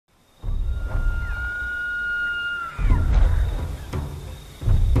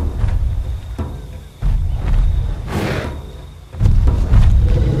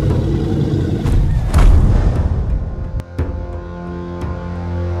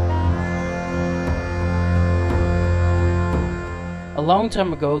A long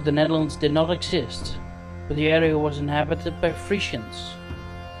time ago the Netherlands did not exist, but the area was inhabited by Frisians.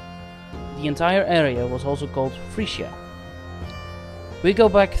 The entire area was also called Frisia. We go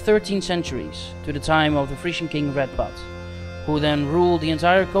back 13 centuries to the time of the Frisian king Redbad, who then ruled the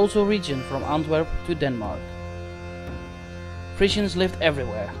entire coastal region from Antwerp to Denmark. Frisians lived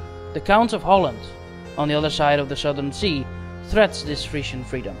everywhere. The Counts of Holland, on the other side of the Southern Sea, threats this Frisian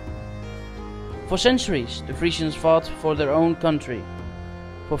freedom. For centuries, the Frisians fought for their own country,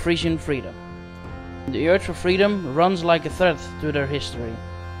 for Frisian freedom. The urge for freedom runs like a thread through their history.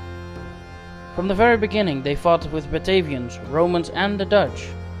 From the very beginning, they fought with Batavians, Romans, and the Dutch.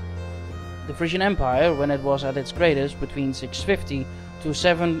 The Frisian Empire, when it was at its greatest between 650 to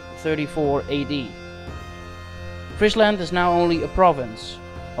 734 AD. Friesland is now only a province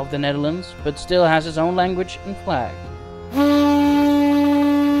of the Netherlands, but still has its own language and flag.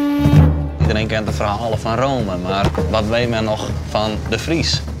 Iedereen kent de verhalen van Rome, maar wat weet men nog van de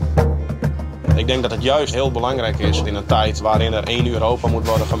Fries? Ik denk dat het juist heel belangrijk is in een tijd waarin er één Europa moet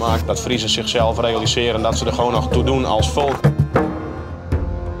worden gemaakt, dat Friesen zichzelf realiseren dat ze er gewoon nog toe doen als volk.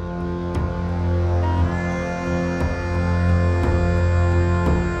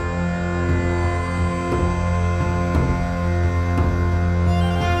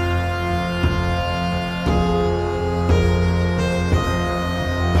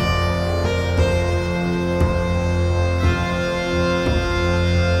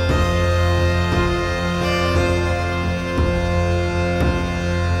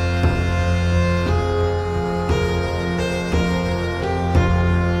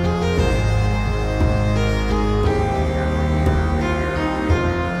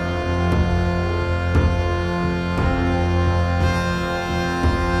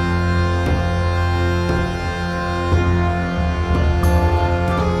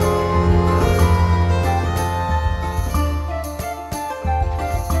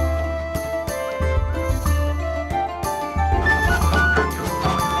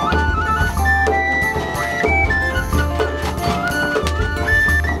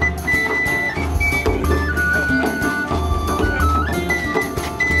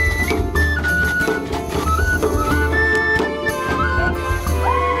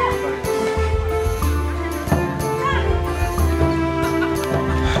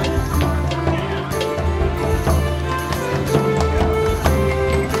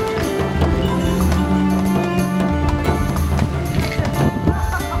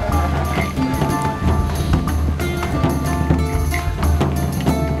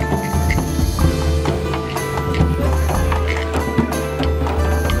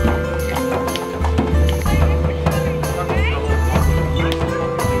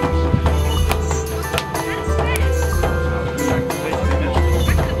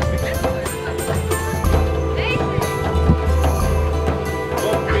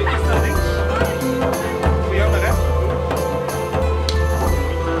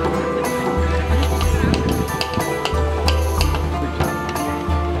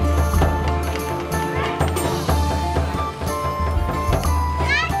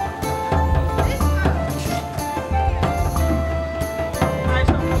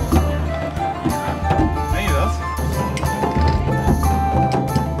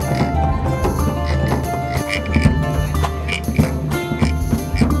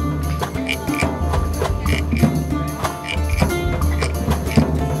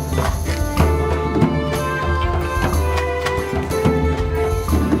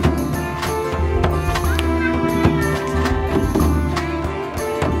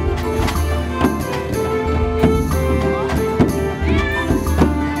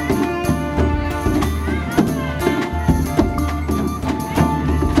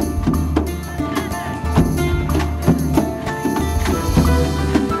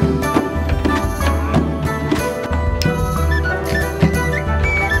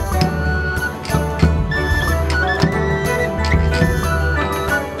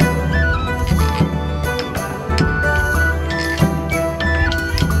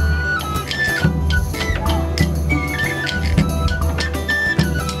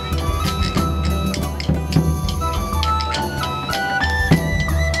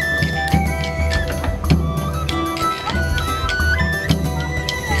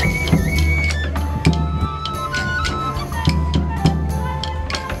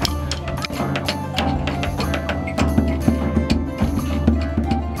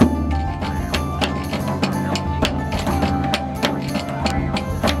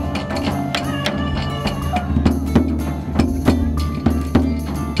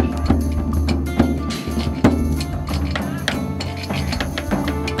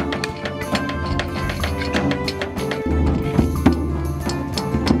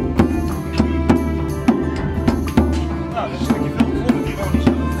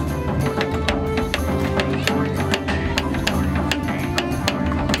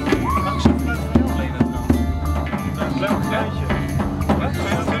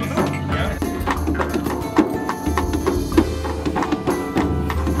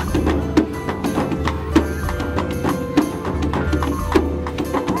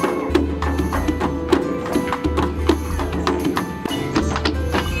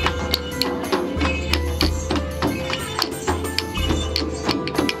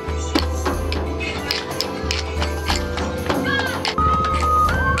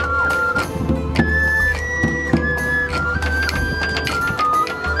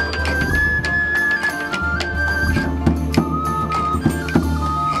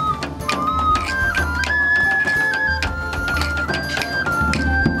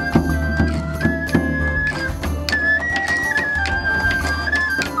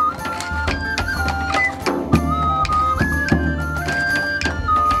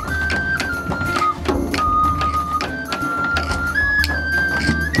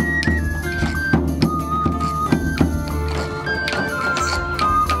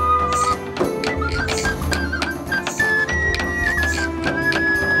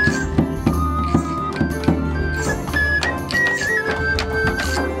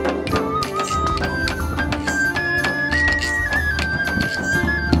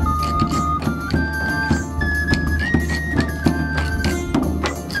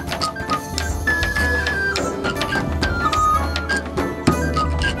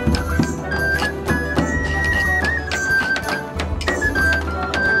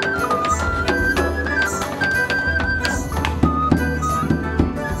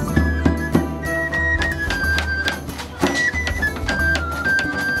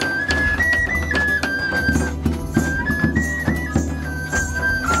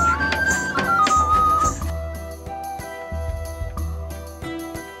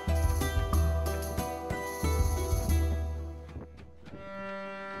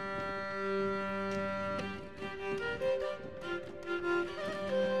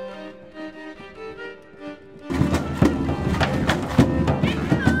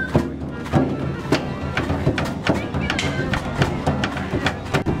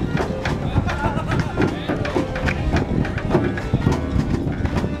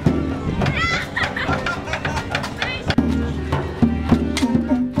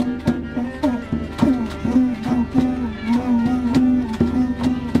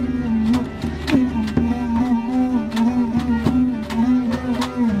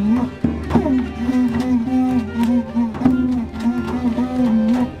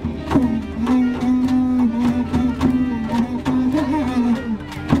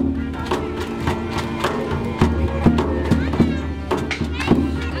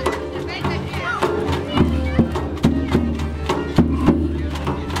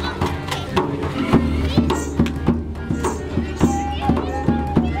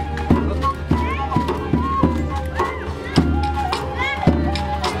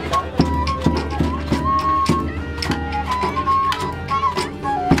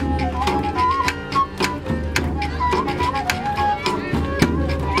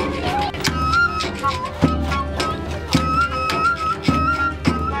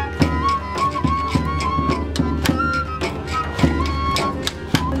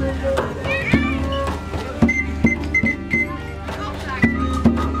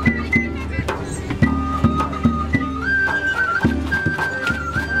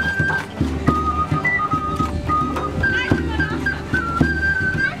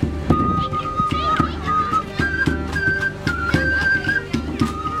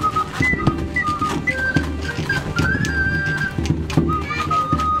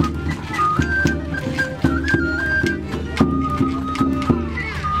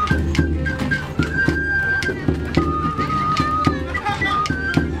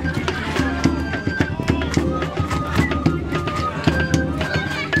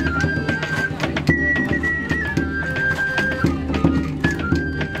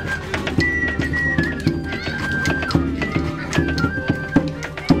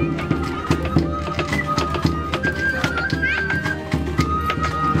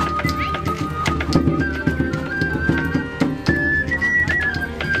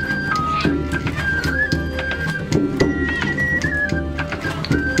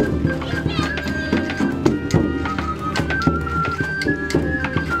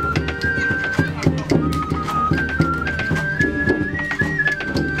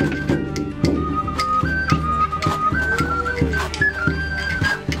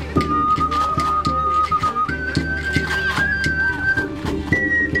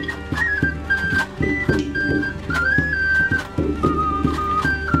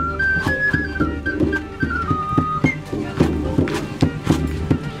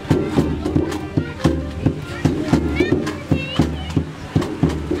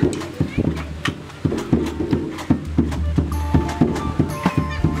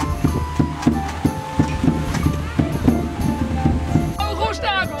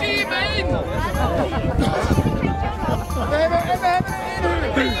 We hebben een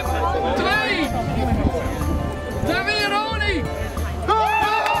inhuur. 2. De Veroni.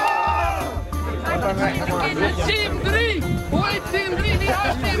 Team 3. Hoe heet team 3? Die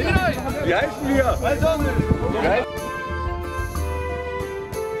huis team 3. Juist hier. Wij dan.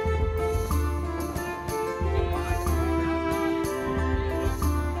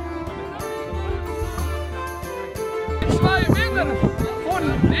 Zwei winnen von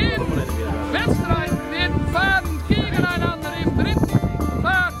den Wedstrijd den fahren gegeneinander im dritten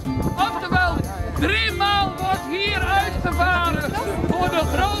Fahrt. Oftewel, 3 maal wordt hier uitgevaren voor de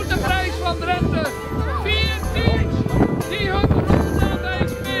grote prijs van Drenthe. 4 teams die hun rondaan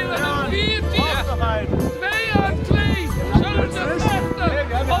spelen. En 4 teams, 2 aan 2, zullen ze vechten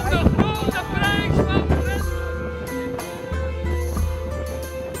om de grote prijs van Drenthe.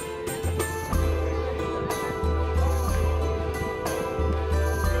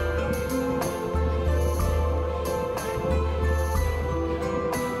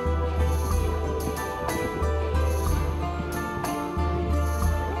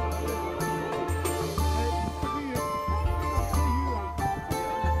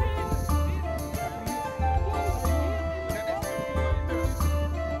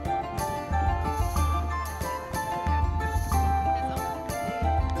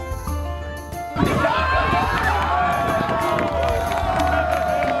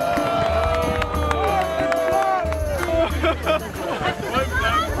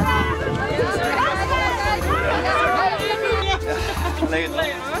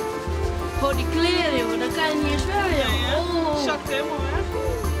 Voor die kleren, joh, dan kan je niet eens wel, joh. Oh. Zakt helemaal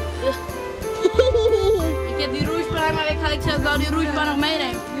weg. Ik heb die roeispray, maar ik zou wel die roeispray nog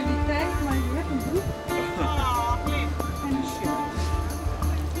meenemen. Jullie tijd, maar je hebt een broek. Ah, lief. En een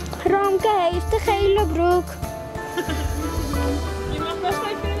shirt. Romke heeft de gele broek. Je mag best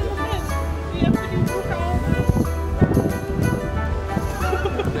even in het moment. Wie hebt die broek al?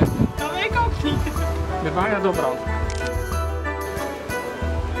 Dat weet ik ook niet. Ik ben bijna doorbrand.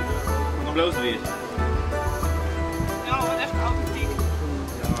 Nog bloos er is. Ja, wat echt authentiek.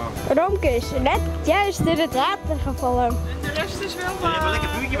 Romke is net juist in het water gevallen. En de rest is wel... Je hebt wel lekker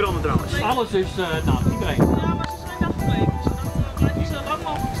vuurtje branden trouwens. Alles is, iedereen. Ja, maar ze zijn afgebleven. Zodat blijft hij zo lang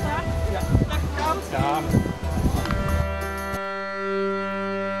mogelijk staan. Ja. Lekker koud. Ja.